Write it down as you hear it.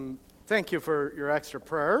Thank you for your extra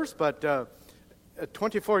prayers, but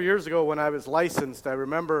 24 years ago when I was licensed, I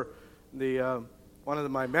remember one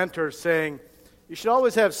of my mentors saying, you should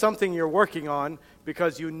always have something you're working on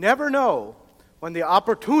because you never know when the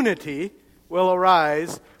opportunity will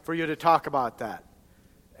arise for you to talk about that.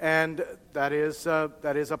 And that is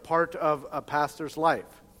a part of a pastor's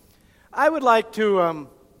life. I would like to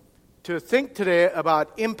think today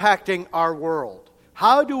about impacting our world.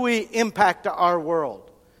 How do we impact our world?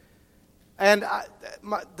 And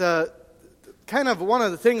one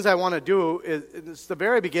of the things I want to do is the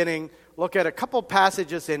very beginning, look at a couple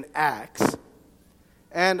passages in Acts.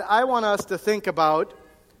 And I want us to think about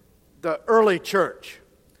the early church.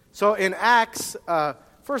 So in Acts,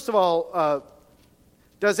 first of all,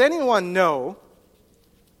 does anyone know,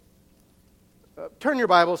 turn your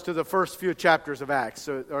Bibles to the first few chapters of Acts,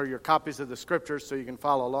 or your copies of the Scriptures so you can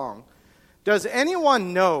follow along. Does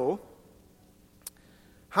anyone know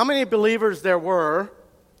how many believers there were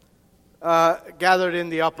gathered in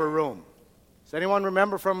the upper room? Does anyone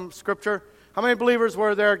remember from Scripture? How many believers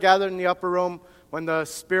were there gathered in the upper room when the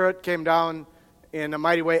Spirit came down in a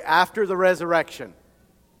mighty way after the resurrection?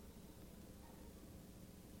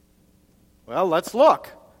 Well, let's look.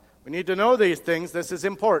 We need to know these things. This is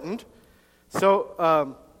important.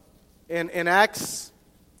 So, in Acts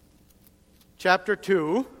chapter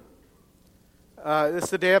 2, this is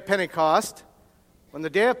the day of Pentecost. When the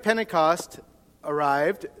day of Pentecost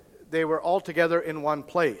arrived, they were all together in one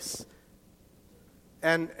place.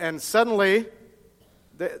 And suddenly,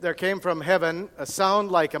 there came from heaven a sound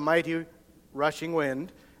like a mighty rushing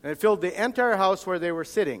wind, and it filled the entire house where they were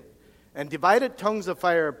sitting. And divided tongues of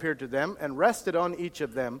fire appeared to them and rested on each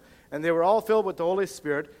of them. And they were all filled with the Holy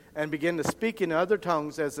Spirit and began to speak in other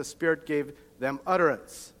tongues as the Spirit gave them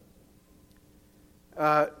utterance.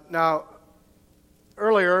 Now,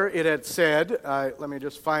 earlier it had said, let me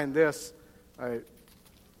just find this.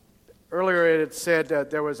 Earlier it had said that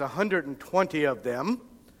there was 120 of them.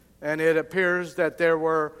 And it appears that there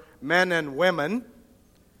were men and women.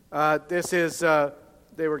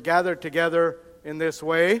 They were gathered together in this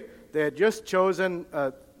way. They had just chosen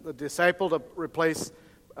the disciple to replace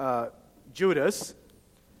Judas,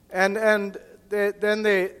 and then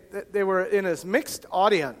they were in this mixed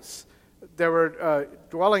audience. There were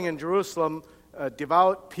dwelling in Jerusalem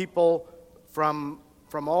devout people from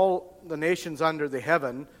all the nations under the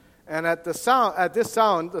heaven. And at this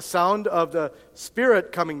sound, the sound of the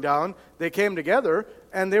Spirit coming down, they came together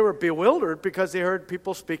and they were bewildered because they heard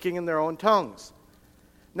people speaking in their own tongues.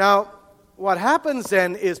 Now, what happens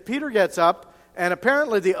then is Peter gets up, and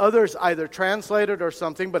apparently the others either translated or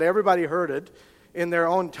something, but everybody heard it in their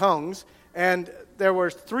own tongues. And there were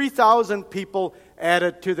 3,000 people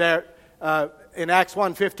added to their, in Acts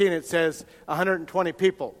 1:15 it says 120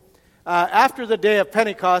 people. After the day of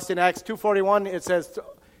Pentecost, in Acts 2:41 it says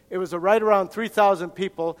it was right around 3,000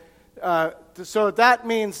 people. So that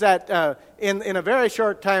means that in a very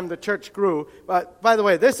short time the church grew. But by the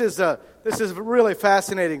way, this is really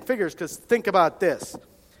fascinating figures, because think about this.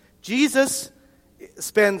 Jesus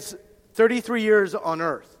spends 33 years on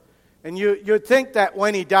earth. And you'd think that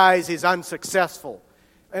when he dies, he's unsuccessful.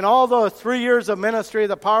 And all those 3 years of ministry,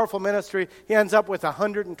 the powerful ministry, he ends up with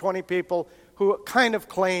 120 people who kind of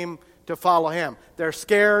claim to follow him. They're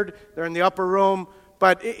scared. They're in the upper room.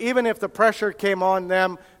 But even if the pressure came on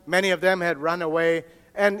them, many of them had run away.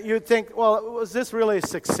 And you'd think, well, was this really a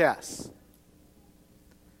success?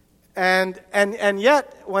 And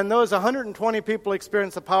yet, when those 120 people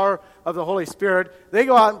experience the power of the Holy Spirit, they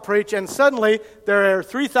go out and preach, and suddenly there are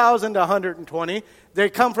 3,000 to 120. They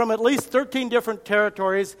come from at least 13 different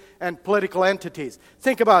territories and political entities.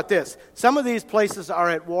 Think about this. Some of these places are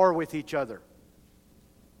at war with each other.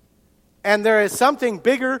 And there is something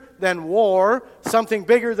bigger than war, something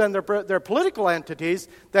bigger than their political entities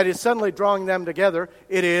that is suddenly drawing them together.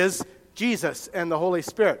 It is Jesus and the Holy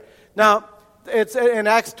Spirit. Now, it's in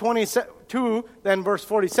Acts 22, then verse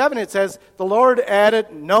 47, it says, the Lord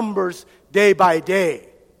added numbers day by day.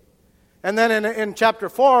 And then in chapter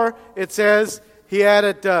 4, it says, he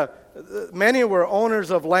added, many were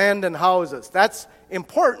owners of land and houses. That's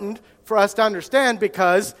important for us to understand,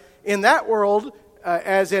 because in that world,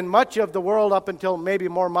 as in much of the world up until maybe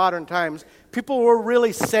more modern times, people were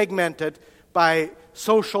really segmented by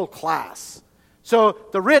social class. So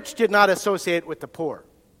the rich did not associate with the poor.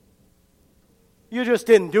 You just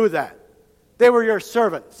didn't do that. They were your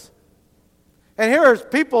servants. And here are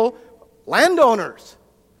people, landowners,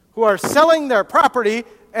 who are selling their property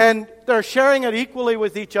and they're sharing it equally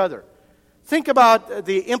with each other. Think about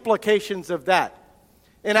the implications of that.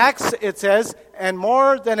 In Acts, it says, and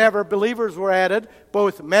more than ever, believers were added,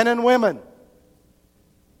 both men and women.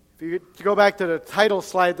 If you go back to the title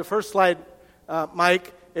slide, the first slide,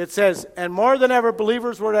 Mike, it says, "And more than ever,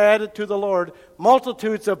 believers were added to the Lord,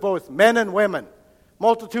 multitudes of both men and women."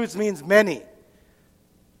 Multitudes means many.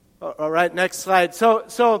 All right, next slide.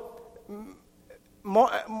 So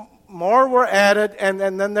more were added, and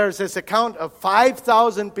then there's this account of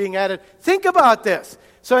 5,000 being added. Think about this.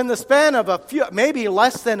 So in the span of a few, maybe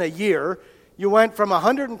less than a year, you went from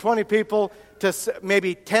 120 people to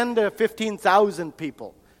maybe 10 to 15,000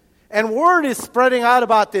 people. And word is spreading out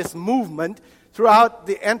about this movement throughout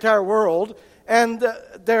the entire world. And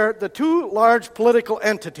the two large political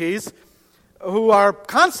entities who are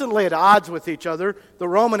constantly at odds with each other, the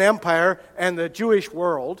Roman Empire and the Jewish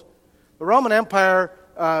world. The Roman Empire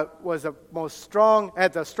was had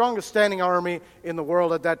the strongest standing army in the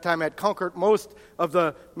world at that time, had conquered most of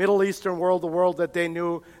the Middle Eastern world, the world that they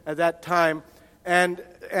knew at that time. And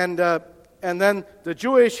then the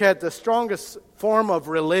Jewish had the strongest form of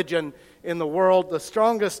religion in the world. The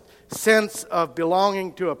strongest sense of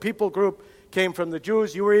belonging to a people group came from the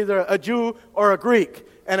Jews. You were either a Jew or a Greek.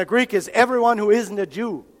 And a Greek is everyone who isn't a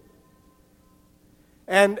Jew.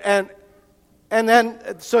 And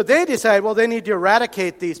then, so they decide, well, they need to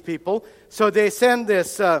eradicate these people. So they send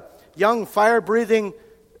this young, fire-breathing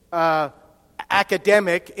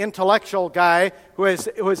academic, intellectual guy who is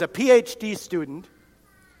a PhD student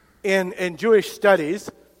in Jewish studies.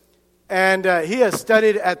 And he has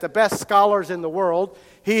studied at the best scholars in the world.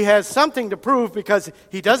 He has something to prove because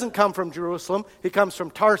he doesn't come from Jerusalem. He comes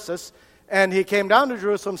from Tarsus. And he came down to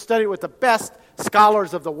Jerusalem, studied with the best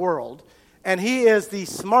scholars of the world. And he is the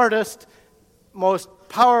smartest, most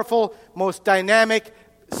powerful, most dynamic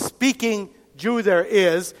speaking Jew there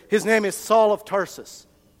is. His name is Saul of Tarsus.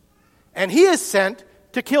 And he is sent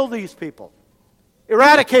to kill these people,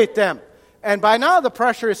 eradicate them. And by now the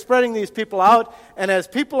pressure is spreading these people out. And as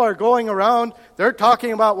people are going around, they're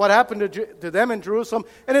talking about what happened to them in Jerusalem.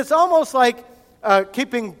 And it's almost like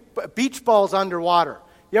keeping beach balls underwater.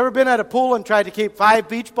 You ever been at a pool and tried to keep 5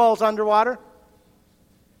 beach balls underwater?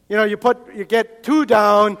 You know, you get 2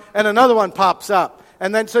 down and another one pops up.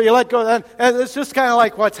 And then so you let go. And it's just kind of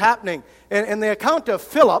like what's happening. In the account of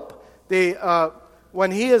Philip,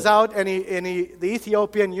 when he is out and the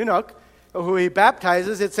Ethiopian eunuch, who he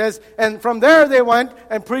baptizes, it says, and from there they went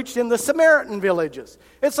and preached in the Samaritan villages.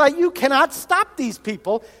 It's like you cannot stop these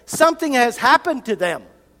people. Something has happened to them.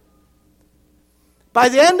 By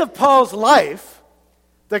the end of Paul's life,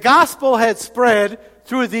 the gospel had spread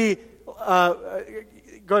through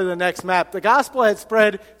go to the next map. The gospel had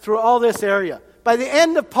spread through all this area. By the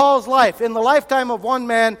end of Paul's life, in the lifetime of one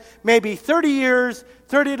man, maybe 30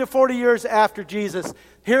 to 40 years after Jesus,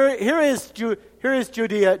 here is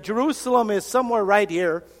Judea. Jerusalem is somewhere right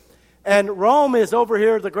here. And Rome is over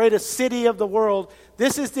here, the greatest city of the world.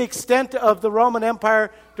 This is the extent of the Roman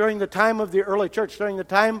Empire during the time of the early church, during the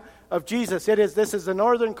time of Jesus. This is the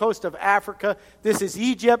northern coast of Africa. This is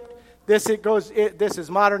Egypt. This is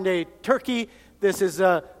modern day Turkey. This is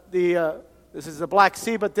the Black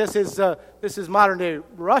Sea, but this is modern day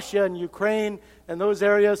Russia and Ukraine and those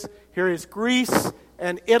areas. Here is Greece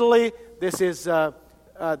and Italy. This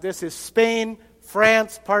is Spain,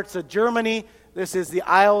 France, parts of Germany. This is the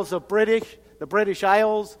Isles of the British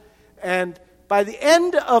Isles. And by the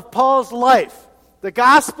end of Paul's life, the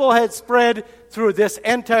gospel had spread through this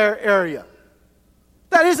entire area.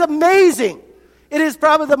 That is amazing. It is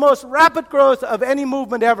probably the most rapid growth of any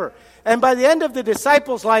movement ever. And by the end of the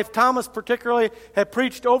disciples' life, Thomas particularly had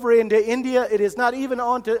preached over into India. It is not even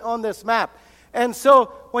on this map. And so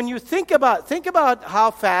when you think about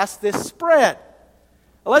how fast this spread.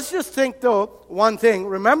 Let's just think, though, one thing.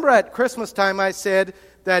 Remember at Christmas time I said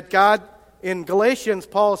that God, in Galatians,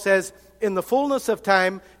 Paul says, in the fullness of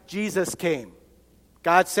time, Jesus came.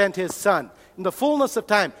 God sent his Son. In the fullness of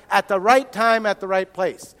time, at the right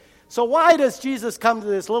place. So why does Jesus come to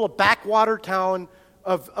this little backwater town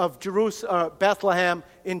of Jerusalem, Bethlehem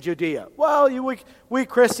in Judea? Well, we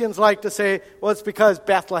Christians like to say, well, it's because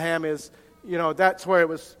Bethlehem is, that's where it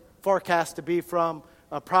was forecast to be from,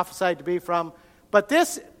 prophesied to be from. But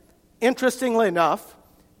this, interestingly enough,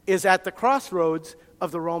 is at the crossroads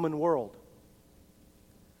of the Roman world.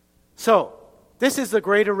 So, this is the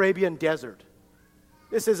Great Arabian Desert.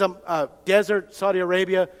 This is a desert, Saudi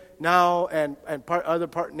Arabia now, and other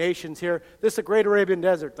nations here. This is the Great Arabian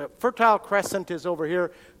Desert. The Fertile Crescent is over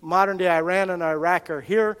here. Modern-day Iran and Iraq are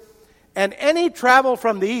here. And any travel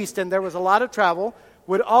from the east, and there was a lot of travel,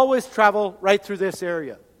 would always travel right through this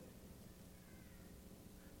area.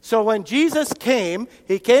 So when Jesus came,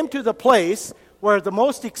 he came to the place where the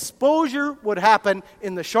most exposure would happen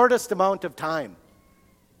in the shortest amount of time.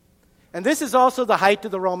 And this is also the height of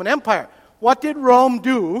the Roman Empire. what did Rome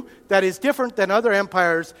do that is different than other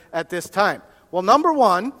empires at this time? Well, number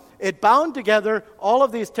one, it bound together all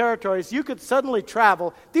of these territories. You could suddenly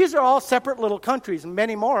travel. These are all separate little countries, and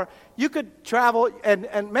many more. You could travel,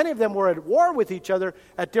 and many of them were at war with each other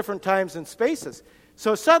at different times and spaces.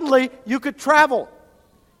 So suddenly, you could travel.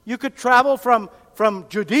 You could travel from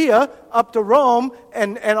Judea up to Rome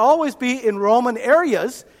and always be in Roman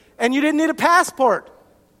areas, and you didn't need a passport.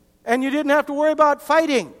 And you didn't have to worry about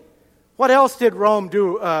fighting. What else did Rome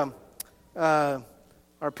do? Our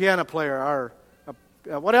piano player,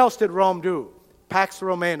 what else did Rome do? Pax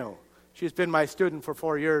Romana. She's been my student for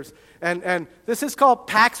 4 years. And this is called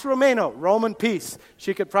Pax Romana, Roman peace.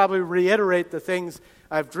 She could probably reiterate the things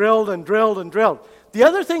I've drilled and drilled and drilled. The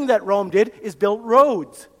other thing that Rome did is build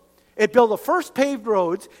roads. It built the first paved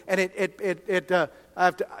roads, and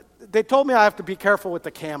they told me I have to be careful with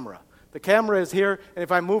the camera. The camera is here, and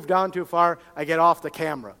if I move down too far, I get off the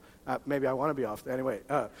camera. Maybe I want to be off. Anyway,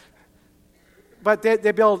 but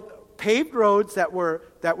they built paved roads that were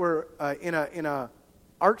in a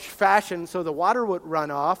arch fashion, so the water would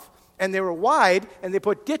run off, and they were wide, and they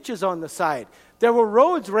put ditches on the side. There were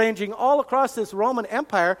roads ranging all across this Roman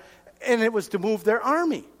Empire, and it was to move their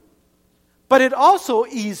army. But it also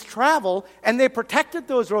eased travel, and they protected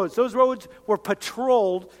those roads. Those roads were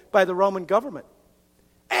patrolled by the Roman government.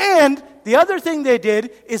 And the other thing they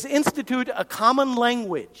did is institute a common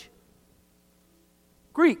language.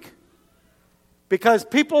 Greek. Because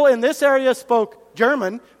people in this area spoke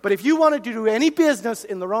German, but if you wanted to do any business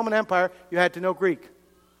in the Roman Empire, you had to know Greek.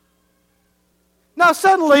 Now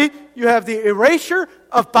suddenly, you have the erasure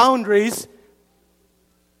of boundaries,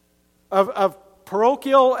 of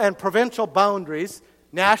parochial and provincial boundaries,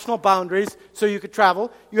 national boundaries, so you could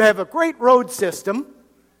travel. You have a great road system,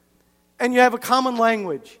 and you have a common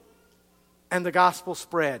language, and the gospel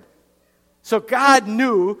spread. So God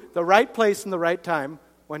knew the right place and the right time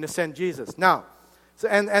when to send Jesus. Now,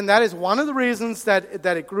 and that is one of the reasons that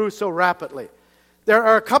it grew so rapidly. There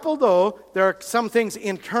are a couple, though, there are some things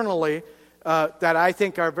internally that I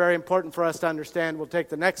think are very important for us to understand. We'll take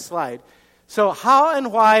the next slide. So how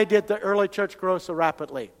and why did the early church grow so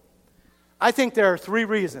rapidly? I think there are 3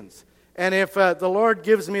 reasons. And if the Lord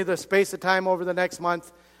gives me the space of time over the next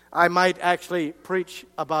month, I might actually preach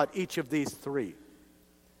about each of these 3.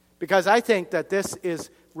 Because I think that this is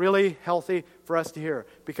really healthy for us to hear.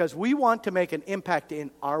 Because we want to make an impact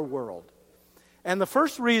in our world. And the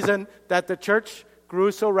first reason that the church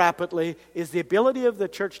grew so rapidly is the ability of the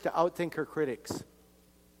church to outthink her critics.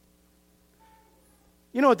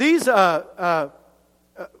 You know, these,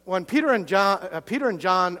 when Peter and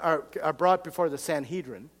John are brought before the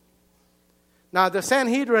Sanhedrin, now the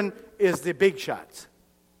Sanhedrin is the big shots.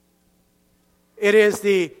 It is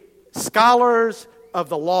the scholars of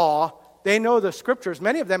the law. They know the scriptures.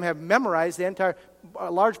 Many of them have memorized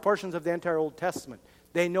large portions of the entire Old Testament.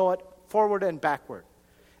 They know it forward and backward.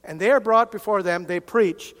 And they are brought before them, they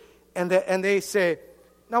preach, and they say,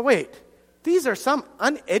 now wait, these are some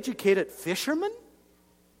uneducated fishermen?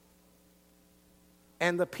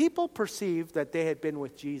 And the people perceived that they had been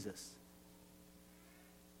with Jesus.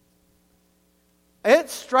 It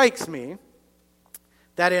strikes me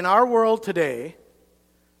that in our world today,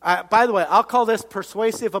 by the way, I'll call this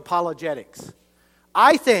persuasive apologetics.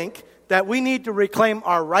 I think that we need to reclaim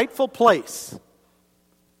our rightful place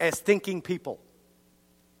as thinking people.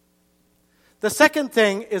 The second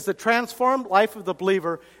thing is the transformed life of the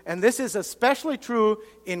believer, and this is especially true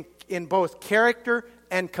in both character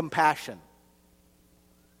and compassion.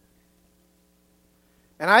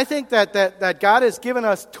 And I think that God has given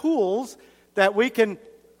us tools that we can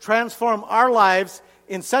transform our lives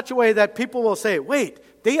in such a way that people will say, wait,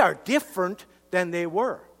 they are different than they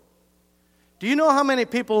were. Do you know how many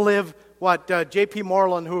people live what J.P.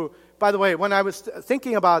 Moreland, who, by the way, when I was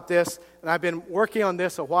thinking about this, and I've been working on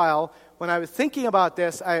this a while, when I was thinking about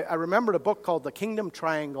this, I remembered a book called The Kingdom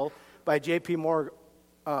Triangle by J.P.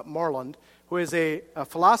 Moreland, who is a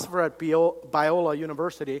philosopher at Biola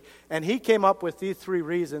University, and he came up with these 3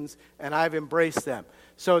 reasons, and I've embraced them.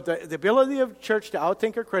 So the ability of the church to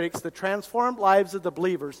outthink her critics, the transformed lives of the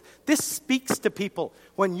believers, this speaks to people.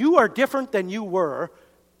 When you are different than you were,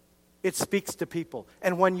 it speaks to people.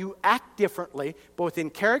 And when you act differently, both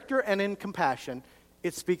in character and in compassion,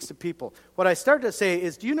 it speaks to people. What I started to say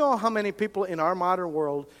is, do you know how many people in our modern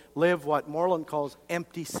world live what Moreland calls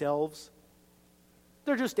empty selves?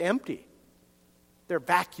 They're just empty. They're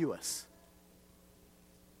vacuous.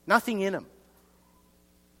 Nothing in them.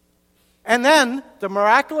 And then the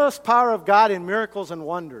miraculous power of God in miracles and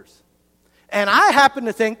wonders. And I happen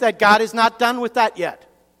to think that God is not done with that yet.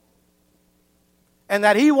 and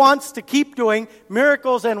that He wants to keep doing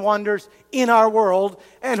miracles and wonders in our world.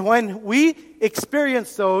 And when we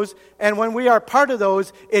experience those, and when we are part of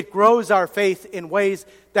those, it grows our faith in ways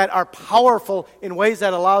that are powerful, in ways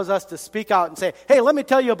that allows us to speak out and say, hey, let me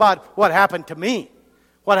tell you about what happened to me,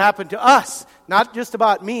 what happened to us. Not just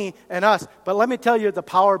about me and us, but let me tell you the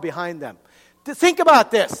power behind them. Think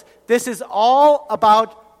about this. This is all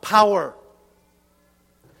about power.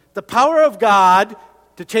 The power of God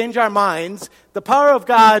to change our minds, the power of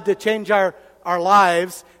God to change our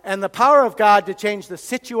lives, and the power of God to change the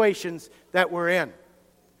situations that we're in.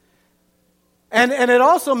 And it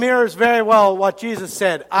also mirrors very well what Jesus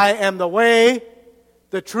said, I am the way,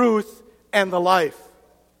 the truth, and the life.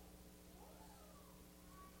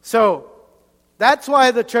 So, that's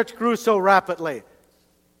why the church grew so rapidly.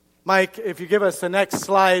 Mike, if you give us the next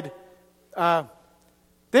slide.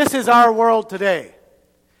 This is our world today.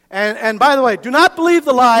 And by the way, do not believe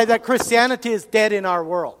the lie that Christianity is dead in our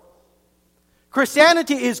world.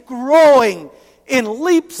 Christianity is growing in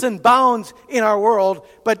leaps and bounds in our world,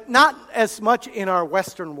 but not as much in our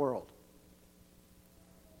Western world.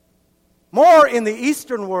 More in the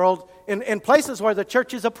Eastern world, in places where the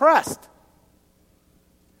church is oppressed.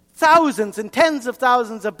 Thousands and tens of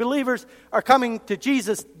thousands of believers are coming to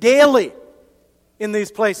Jesus daily in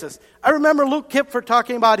these places. I remember Luke Kipfer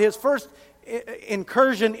talking about his first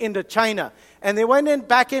incursion into China. And they went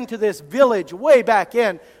back into this village way back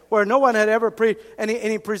in where no one had ever preached. And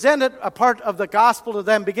he presented a part of the gospel to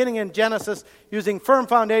them, beginning in Genesis, using firm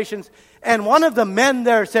foundations. And one of the men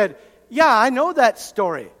there said, yeah, I know that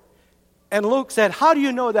story. And Luke said, how do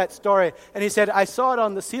you know that story? And he said, I saw it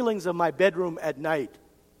on the ceilings of my bedroom at night.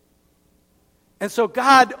 And so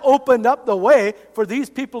God opened up the way for these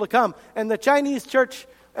people to come. And the Chinese church,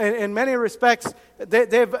 in many respects,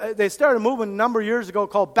 they started a movement a number of years ago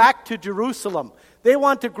called Back to Jerusalem. They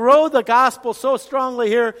want to grow the gospel so strongly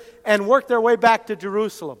here and work their way back to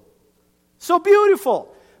Jerusalem. So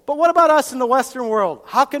beautiful. But what about us in the Western world?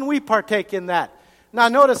 How can we partake in that? Now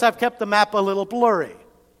notice I've kept the map a little blurry,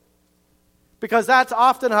 because that's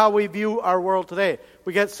often how we view our world today.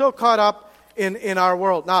 We get so caught up in our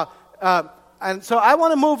world. Now, and so I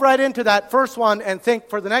want to move right into that first one and think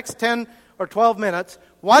for the next 10 or 12 minutes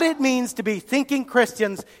what it means to be thinking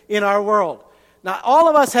Christians in our world. Now, all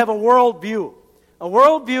of us have a worldview. A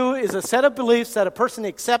worldview is a set of beliefs that a person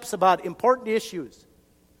accepts about important issues.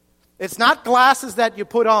 It's not glasses that you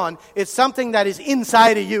put on. It's something that is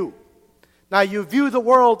inside of you. Now, you view the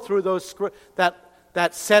world through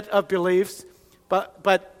that set of beliefs,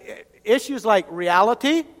 but issues like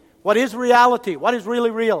reality. What is reality? What is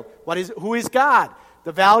really real? Who is God?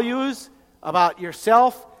 The values about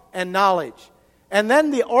yourself and knowledge. And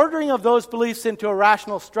then the ordering of those beliefs into a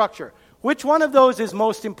rational structure. Which one of those is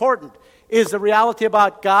most important? Is the reality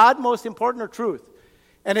about God most important or truth?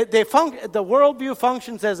 And the worldview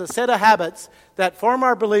functions as a set of habits that form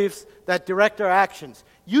our beliefs, that direct our actions.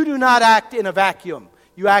 You do not act in a vacuum.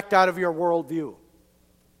 You act out of your worldview.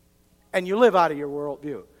 And you live out of your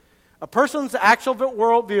worldview. A person's actual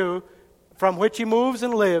worldview from which he moves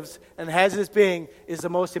and lives and has his being is the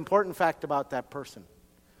most important fact about that person.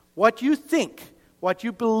 What you think, what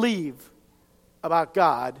you believe about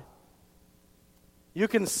God, you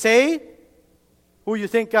can say who you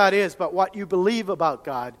think God is, but what you believe about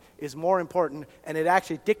God is more important, and it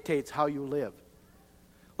actually dictates how you live.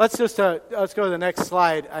 Let's go to the next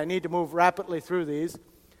slide. I need to move rapidly through these.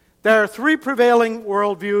 There are three prevailing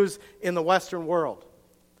worldviews in the Western world.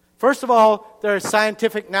 First of all, there is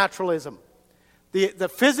scientific naturalism.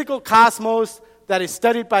 The physical cosmos that is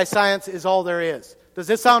studied by science is all there is. Does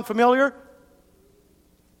this sound familiar?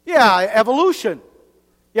 Yeah, evolution.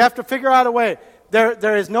 You have to figure out a way.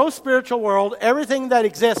 There is no spiritual world. Everything that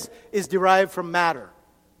exists is derived from matter.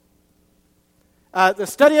 The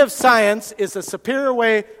study of science is a superior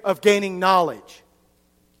way of gaining knowledge.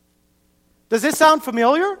 Does this sound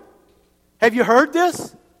familiar? Have you heard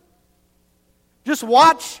this? Just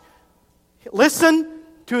watch, listen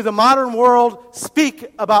to the modern world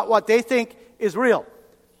speak about what they think is real.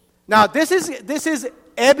 Now, this is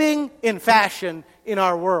ebbing in fashion in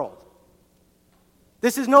our world.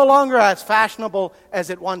 This is no longer as fashionable as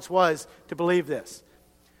it once was to believe this.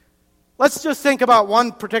 Let's just think about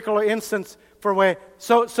one particular instance for way.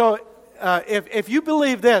 So if you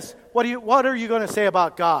believe this, what are you going to say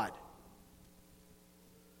about God?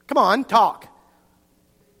 Come on, talk.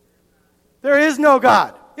 There is no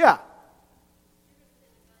God. Yeah.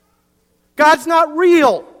 God's not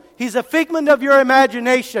real. He's a figment of your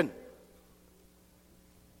imagination.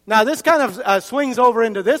 Now, this kind of swings over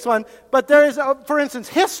into this one, but there is, for instance,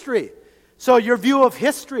 history. So your view of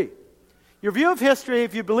history. Your view of history,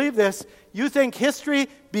 if you believe this, you think history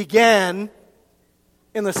began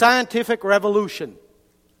in the scientific revolution,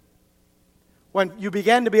 when you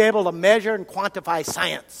began to be able to measure and quantify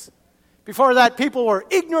science. Before that, people were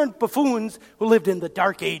ignorant buffoons who lived in the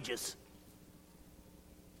Dark Ages.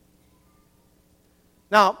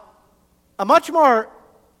 Now, a much more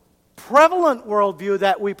prevalent worldview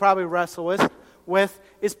that we probably wrestle with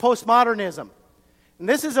is postmodernism. And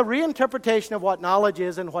this is a reinterpretation of what knowledge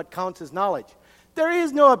is and what counts as knowledge. There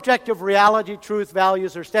is no objective reality, truth,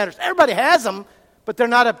 values, or standards. Everybody has them, but they're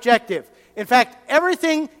not objective. In fact,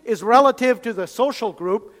 everything is relative to the social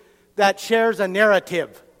group that shares a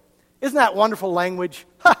narrative. Isn't that wonderful language?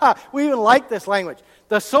 We even like this language.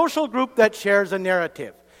 The social group that shares a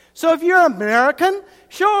narrative. So if you're American,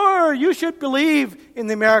 sure, you should believe in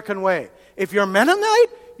the American way. If you're Mennonite,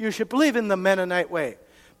 you should believe in the Mennonite way.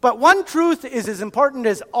 But one truth is as important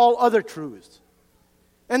as all other truths.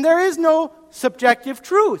 And there is no subjective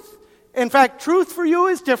truth. In fact, truth for you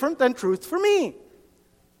is different than truth for me.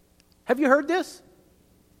 Have you heard this?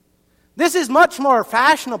 This is much more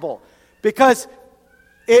fashionable because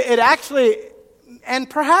it actually, and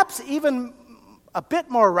perhaps even a bit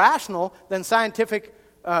more rational than scientific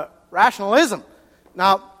rationalism.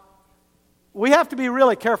 Now, we have to be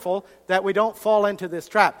really careful that we don't fall into this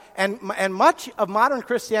trap. And much of modern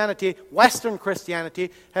Christianity, Western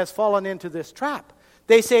Christianity, has fallen into this trap.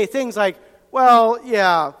 They say things like, well,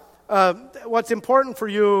 yeah, what's important for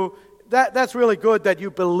you, that's really good that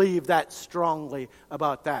you believe that strongly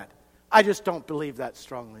about that. I just don't believe that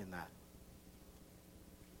strongly in that.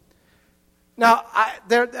 Now,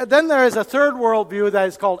 then there is a third worldview that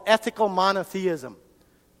is called ethical monotheism.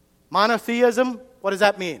 Monotheism, what does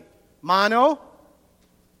that mean? Mono,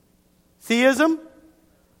 theism,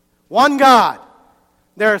 one God.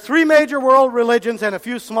 There are three major world religions and a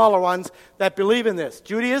few smaller ones that believe in this.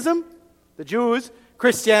 Judaism, the Jews,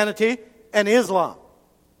 Christianity, and Islam.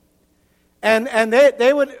 And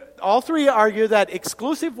they would all three argue that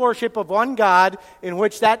exclusive worship of one God, in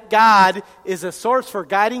which that God is a source for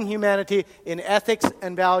guiding humanity in ethics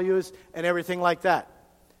and values and everything like that.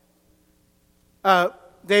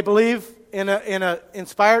 They believe in a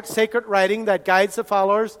inspired sacred writing that guides the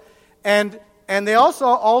followers, and they also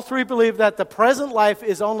all three believe that the present life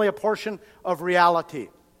is only a portion of reality.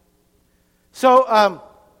 So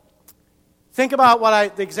think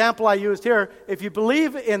about the example I used here. If you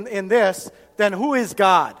believe in this, then who is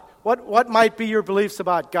God? What might be your beliefs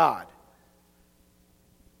about God?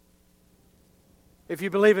 If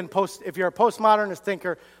you believe if you're a postmodernist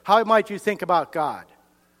thinker, how might you think about God?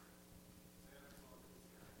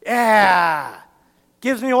 Yeah,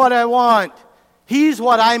 gives me what I want. He's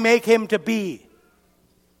what I make him to be.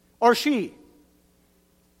 Or she.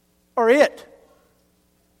 Or it.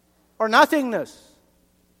 Or nothingness.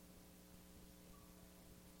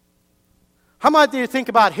 How much do you think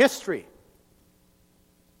about history?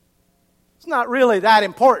 It's not really that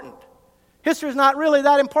important. History is not really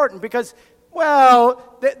that important because,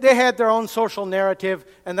 well, they had their own social narrative,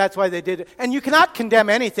 and that's why they did it. And you cannot condemn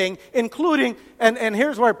anything, including, and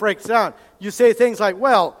here's where it breaks down. You say things like,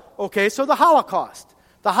 well, okay, so the Holocaust.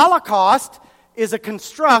 The Holocaust is a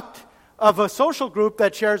construct of a social group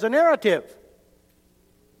that shares a narrative.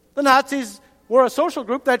 The Nazis were a social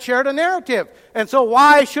group that shared a narrative. And so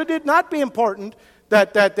why should it not be important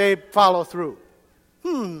that they follow through?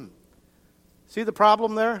 See the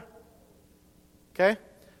problem there? Okay?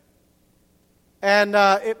 And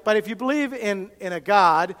but if you believe in a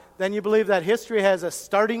God, then you believe that history has a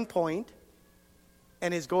starting point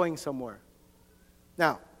and is going somewhere.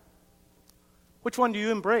 Now, which one do you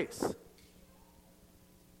embrace?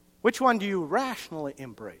 Which one do you rationally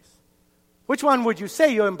embrace? Which one would you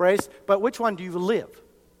say you embrace, but which one do you live?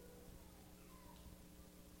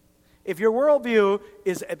 If your worldview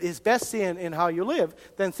is best seen in how you live,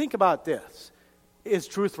 then think about this. Is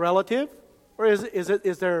truth relative, or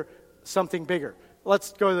is there something bigger?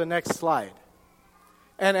 Let's go to the next slide.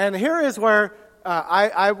 And here is where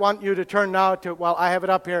I want you to turn now to, well, I have it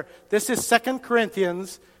up here. This is 2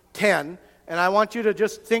 Corinthians 10, and I want you to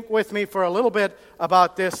just think with me for a little bit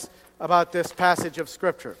about this passage of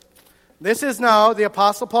Scripture. This is now the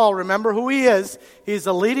Apostle Paul. Remember who he is. He's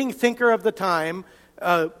a leading thinker of the time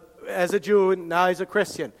as a Jew, and now he's a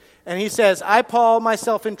Christian. And he says, I, Paul,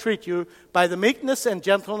 myself entreat you by the meekness and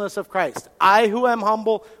gentleness of Christ. I who am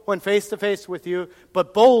humble when face to face with you,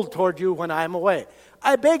 but bold toward you when I am away.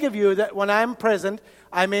 I beg of you that when I am present,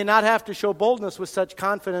 I may not have to show boldness with such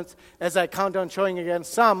confidence as I count on showing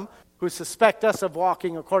against some who suspect us of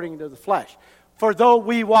walking according to the flesh. For though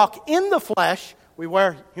we walk in the flesh, We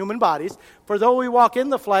wear human bodies. For though we walk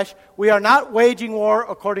in the flesh, we are not waging war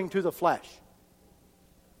according to the flesh.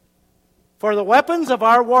 For the weapons of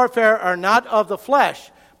our warfare are not of the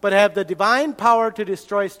flesh, but have the divine power to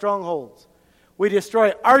destroy strongholds. We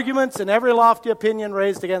destroy arguments and every lofty opinion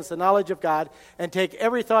raised against the knowledge of God, and take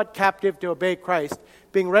every thought captive to obey Christ,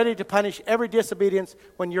 being ready to punish every disobedience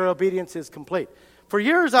when your obedience is complete. For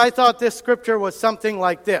years I thought this scripture was something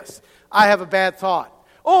like this. I have a bad thought.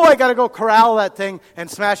 Oh, I got to go corral that thing and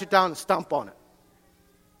smash it down and stomp on it.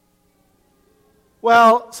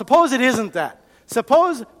 Well, suppose it isn't that.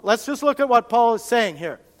 Suppose, let's just look at what Paul is saying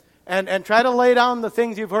here and try to lay down the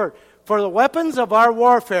things you've heard. For the weapons of our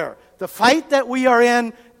warfare, the fight that we are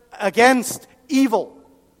in against evil,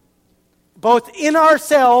 both in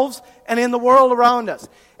ourselves and in the world around us.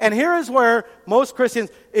 And here is where most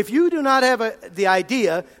Christians, if you do not have the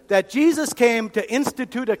idea that Jesus came to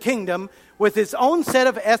institute a kingdom with his own set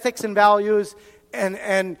of ethics and values,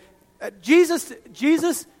 and Jesus'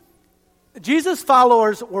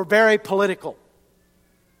 followers were very political.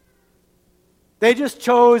 They just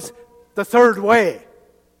chose the third way,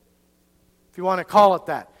 if you want to call it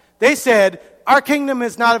that. They said, our kingdom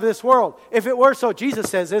is not of this world. If it were so, Jesus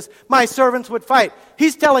says this, my servants would fight.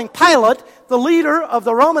 He's telling Pilate, the leader of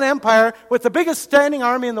the Roman Empire with the biggest standing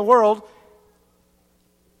army in the world,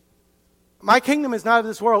 my kingdom is not of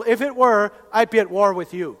this world. If it were, I'd be at war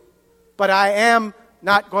with you. But I am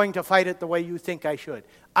not going to fight it the way you think I should.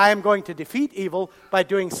 I am going to defeat evil by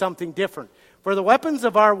doing something different. For the weapons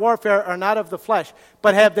of our warfare are not of the flesh,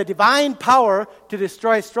 but have the divine power to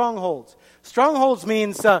destroy strongholds. Strongholds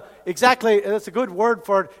means exactly, that's a good word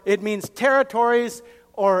for it. It means territories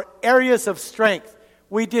or areas of strength.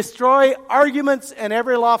 We destroy arguments and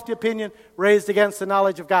every lofty opinion raised against the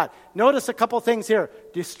knowledge of God. Notice a couple things here.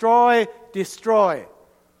 Destroy, destroy.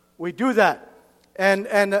 We do that.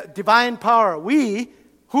 And divine power. We,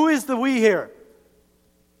 who is the we here?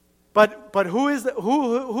 But who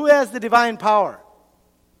has the divine power?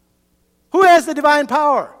 Who has the divine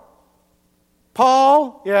power?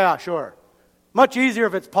 Paul? Yeah, sure. Much easier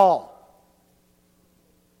if it's Paul.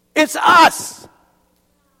 It's us.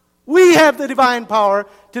 We have the divine power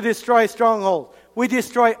to destroy strongholds. We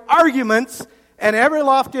destroy arguments and every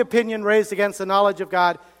lofty opinion raised against the knowledge of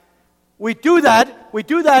God. We do that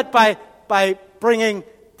by bringing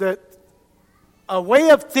a way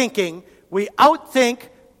of thinking. We outthink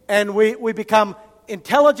and we become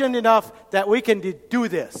intelligent enough that we can do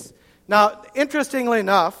this. Now, interestingly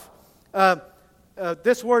enough,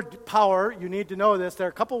 this word power, you need to know this. There are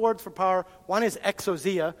a couple words for power. One is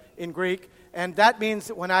exousia in Greek, and that means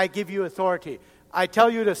when I give you authority. I tell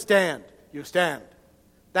you to stand, you stand.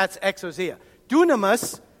 That's exousia.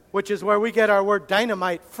 Dunamis, which is where we get our word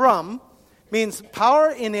dynamite from, means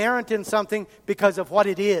power inherent in something because of what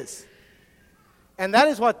it is. And that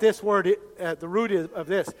is what this word, the root is of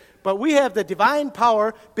this. But we have the divine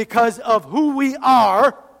power because of who we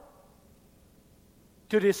are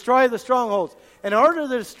to destroy the strongholds. In order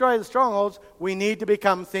to destroy the strongholds, we need to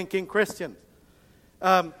become thinking Christians.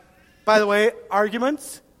 By the way,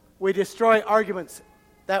 arguments, we destroy arguments.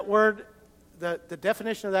 That word, the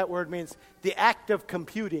definition of that word means the act of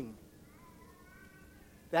computing,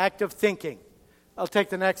 the act of thinking. I'll take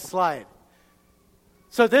the next slide.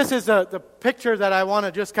 So this is the picture that I want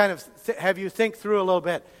to just kind of have you think through a little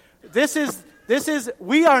bit. This is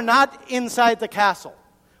we are not inside the castle.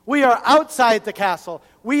 We are outside the castle.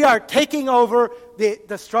 We are taking over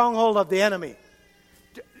the stronghold of the enemy.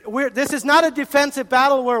 This is not a defensive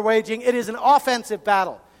battle we're waging. It is an offensive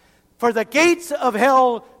battle. For the gates of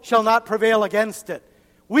hell shall not prevail against it.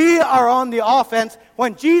 We are on the offense.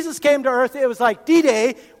 When Jesus came to earth, it was like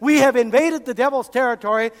D-Day. We have invaded the devil's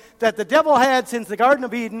territory that the devil had since the Garden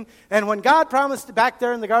of Eden. And when God promised back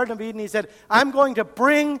there in the Garden of Eden, he said, I'm going to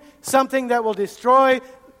bring something that will destroy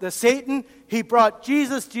the Satan. He brought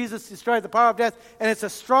Jesus. Jesus destroyed the power of death.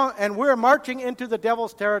 And we're marching into the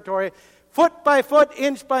devil's territory, foot by foot,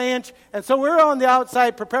 inch by inch. And so we're on the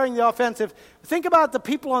outside preparing the offensive. Think about the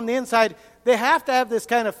people on the inside. They have to have this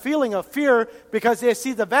kind of feeling of fear because they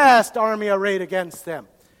see the vast army arrayed against them.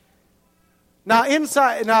 Now,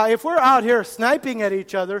 if we're out here sniping at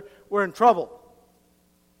each other, we're in trouble.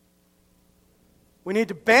 We need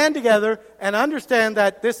to band together and understand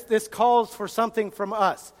that this calls for something from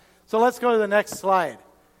us. So let's go to the next slide.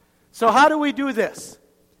 So how do we do this?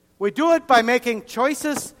 We do it by making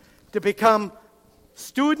choices to become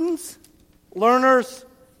students, learners,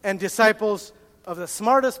 and disciples of the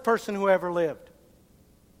smartest person who ever lived.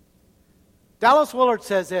 Dallas Willard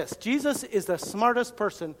says this: Jesus is the smartest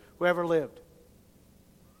person who ever lived.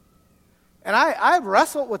 And I've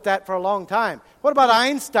wrestled with that for a long time. What about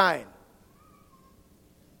Einstein?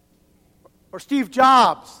 or Steve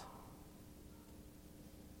Jobs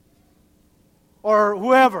or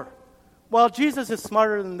whoever. Well, Jesus is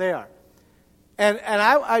smarter than they are. And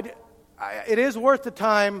it is worth the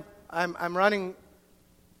time. I'm running,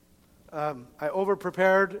 I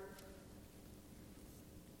over-prepared.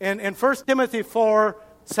 In 1 Timothy 4,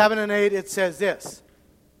 7 and 8, it says this.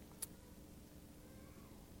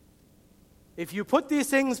 If you put these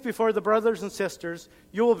things before the brothers and sisters,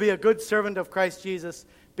 you will be a good servant of Christ Jesus,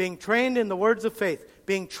 being trained in the words of faith.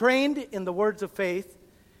 Being trained in the words of faith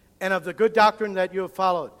and of the good doctrine that you have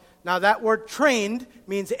followed. Now that word trained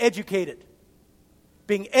means educated.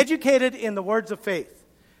 Being educated in the words of faith.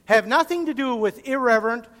 Have nothing to do with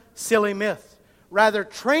irreverent, silly myths. Rather,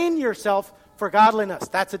 train yourself for godliness.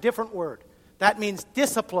 That's a different word. That means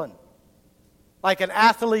discipline. Like an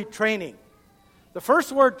athlete training. The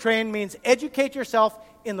first word train means educate yourself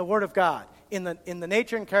in the Word of God. In the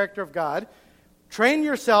nature and character of God. Train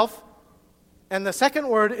yourself. And the second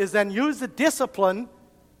word is then use the discipline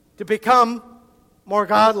to become more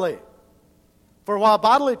godly. For while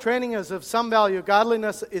bodily training is of some value,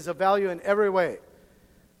 godliness is of value in every way.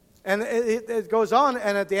 And it goes on,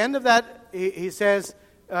 and at the end of that, he says,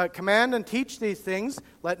 command and teach these things.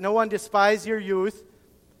 Let no one despise your youth.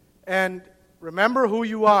 And remember who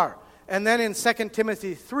you are. And then in 2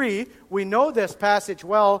 Timothy 3, we know this passage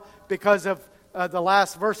well because of the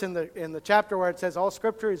last verse in the chapter where it says, all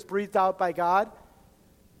Scripture is breathed out by God.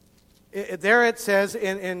 There it says,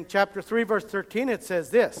 in chapter 3, verse 13, it says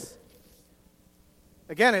this.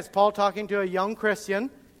 Again, it's Paul talking to a young Christian.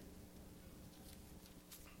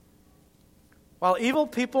 While evil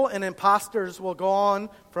people and impostors will go on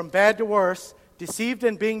from bad to worse, deceived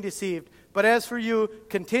and being deceived. But as for you,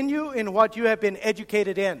 continue in what you have been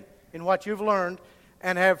educated in what you've learned,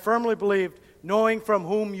 and have firmly believed, knowing from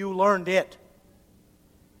whom you learned it.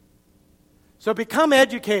 So become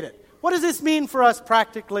educated. What does this mean for us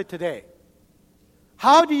practically today?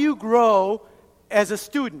 How do you grow as a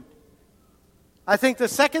student? I think the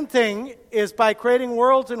second thing is by creating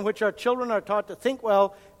worlds in which our children are taught to think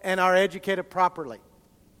well and are educated properly.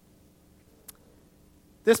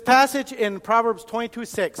 This passage in Proverbs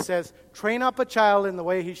 22:6 says, train up a child in the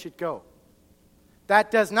way he should go. That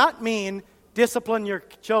does not mean discipline your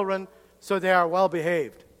children so they are well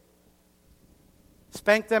behaved.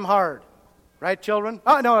 Spank them hard. Right, children?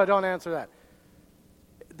 Oh, no, don't answer that.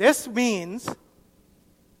 This means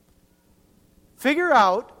figure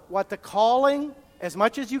out what the calling, as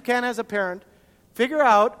much as you can as a parent, figure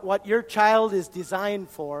out what your child is designed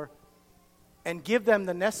for and give them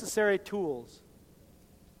the necessary tools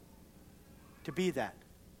to be that.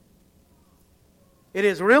 It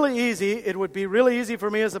is really easy. It would be really easy for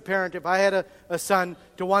me as a parent if I had a son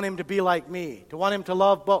to want him to be like me, to want him to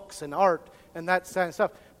love books and art and that kind of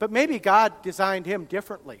stuff. But maybe God designed him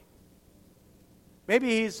differently.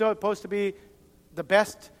 Maybe he's supposed to be the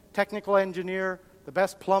best technical engineer, the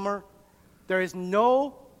best plumber. There is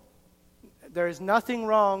nothing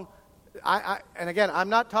wrong. And again, I'm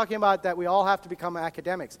not talking about that we all have to become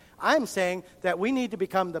academics. I'm saying that we need to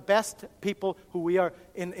become the best people who we are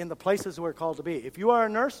in the places we're called to be. If you are a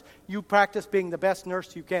nurse, you practice being the best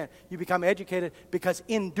nurse you can. You become educated because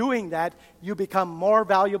in doing that, you become more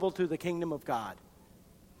valuable to the kingdom of God.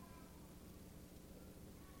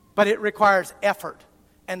 But it requires effort.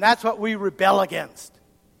 And that's what we rebel against.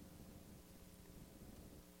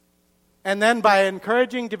 And then by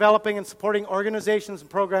encouraging, developing, and supporting organizations and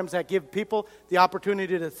programs that give people the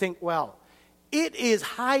opportunity to think well. It is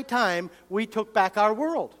high time we took back our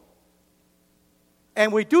world.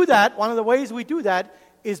 And we do that, one of the ways we do that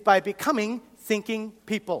is by becoming thinking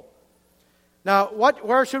people. Now,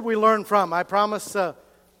 where should we learn from? I promise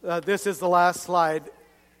this is the last slide.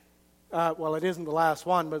 Well, it isn't the last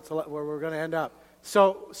one, but it's where we're going to end up.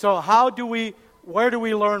 So where do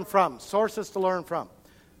we learn from? Sources to learn from.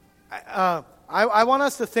 I want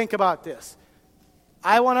us to think about this.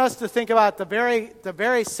 I want us to think about the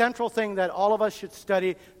very central thing that all of us should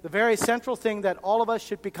study, the very central thing that all of us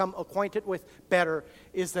should become acquainted with better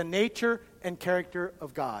is the nature and character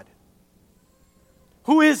of God.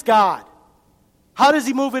 Who is God? How does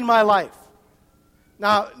he move in my life?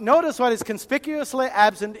 Now, notice what is conspicuously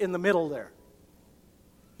absent in the middle there.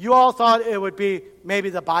 You all thought it would be maybe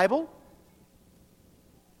the Bible.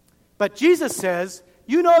 But Jesus says,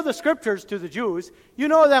 you know the Scriptures to the Jews. You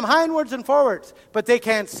know them hindwards and forwards, but they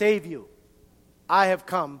can't save you. I have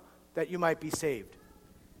come that you might be saved.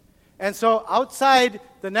 And so outside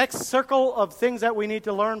the next circle of things that we need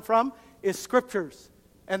to learn from is Scriptures.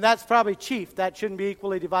 And that's probably chief. That shouldn't be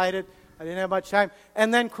equally divided. I didn't have much time.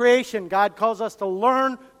 And then creation. God calls us to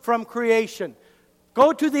learn from creation.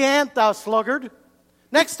 Go to the ant, thou sluggard.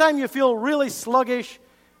 Next time you feel really sluggish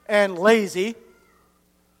and lazy,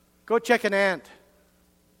 go check an ant.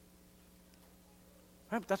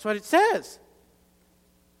 Right, that's what it says.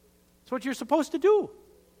 That's what you're supposed to do.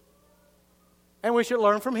 And we should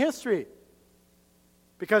learn from history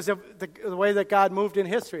because of the way that God moved in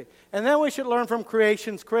history. And then we should learn from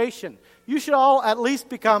creation's creation. You should all at least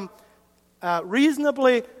become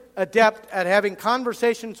reasonably adept at having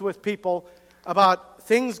conversations with people about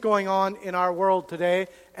things going on in our world today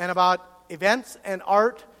and about events and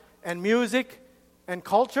art and music and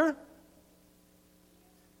culture.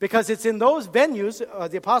 Because it's in those venues,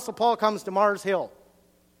 the Apostle Paul comes to Mars Hill.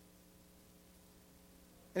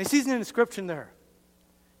 And he sees an inscription there.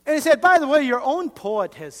 And he said, by the way, your own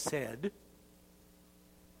poet has said,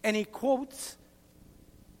 and he quotes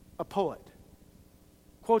a poet.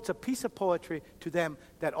 Quotes a piece of poetry to them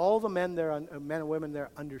that all the men and women there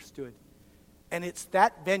understood. And it's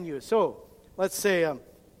that venue. So, let's say,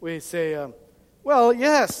 we say, well,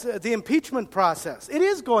 yes, the impeachment process. It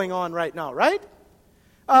is going on right now, right?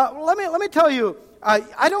 Let me tell you,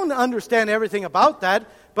 I don't understand everything about that,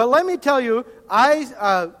 but let me tell you,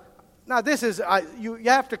 now this is, you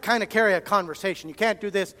have to kind of carry a conversation. You can't do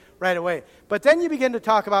this right away. But then you begin to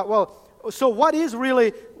talk about, well, so what is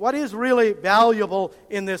really valuable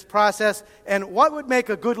in this process, and what would make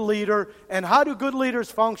a good leader, and how do good leaders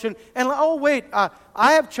function? And oh wait, I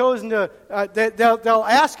have chosen to. They'll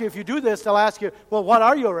ask you if you do this. They'll ask you, well, what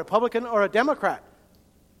are you, a Republican or a Democrat?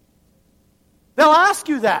 They'll ask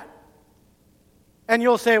you that, and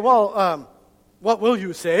you'll say, well, what will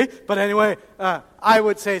you say? But anyway, I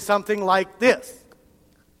would say something like this.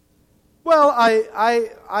 Well,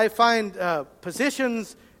 I find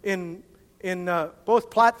positions in both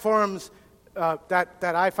platforms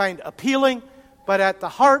that I find appealing, but at the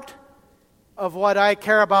heart of what I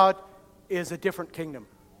care about is a different kingdom,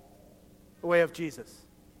 the way of Jesus,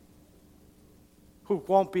 who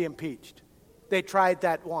won't be impeached. They tried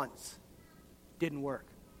that once. Didn't work.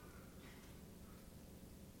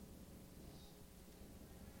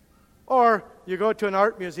 Or you go to an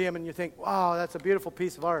art museum and you think, wow, that's a beautiful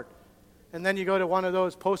piece of art. And then you go to one of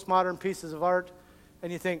those postmodern pieces of art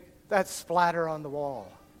and you think, that's splatter on the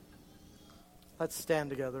wall. Let's stand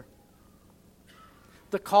together.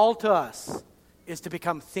 The call to us is to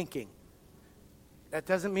become thinking. That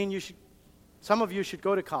doesn't mean some of you should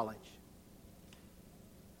go to college.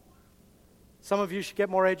 Some of you should get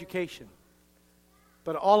more education.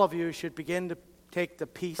 But all of you should begin to take the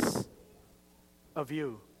piece of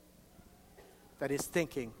you that is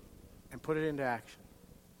thinking and put it into action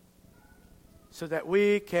so that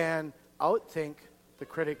we can outthink the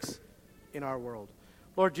critics in our world.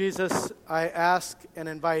 Lord Jesus, I ask and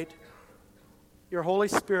invite your Holy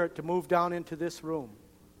Spirit to move down into this room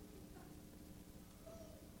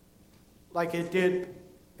like it did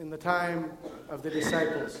in the time of the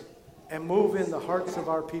disciples and move in the hearts of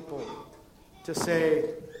our people to say,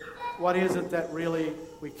 what is it that really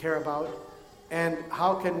we care about, and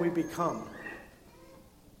how can we become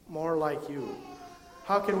more like you?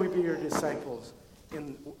 How can we be your disciples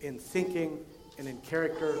in thinking and in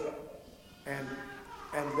character, and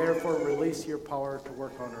therefore release your power to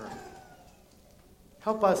work on earth?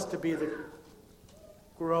 Help us to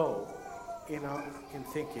grow in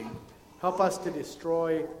thinking. Help us to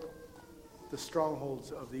destroy the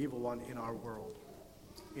strongholds of the evil one in our world.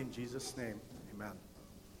 In Jesus' name, amen.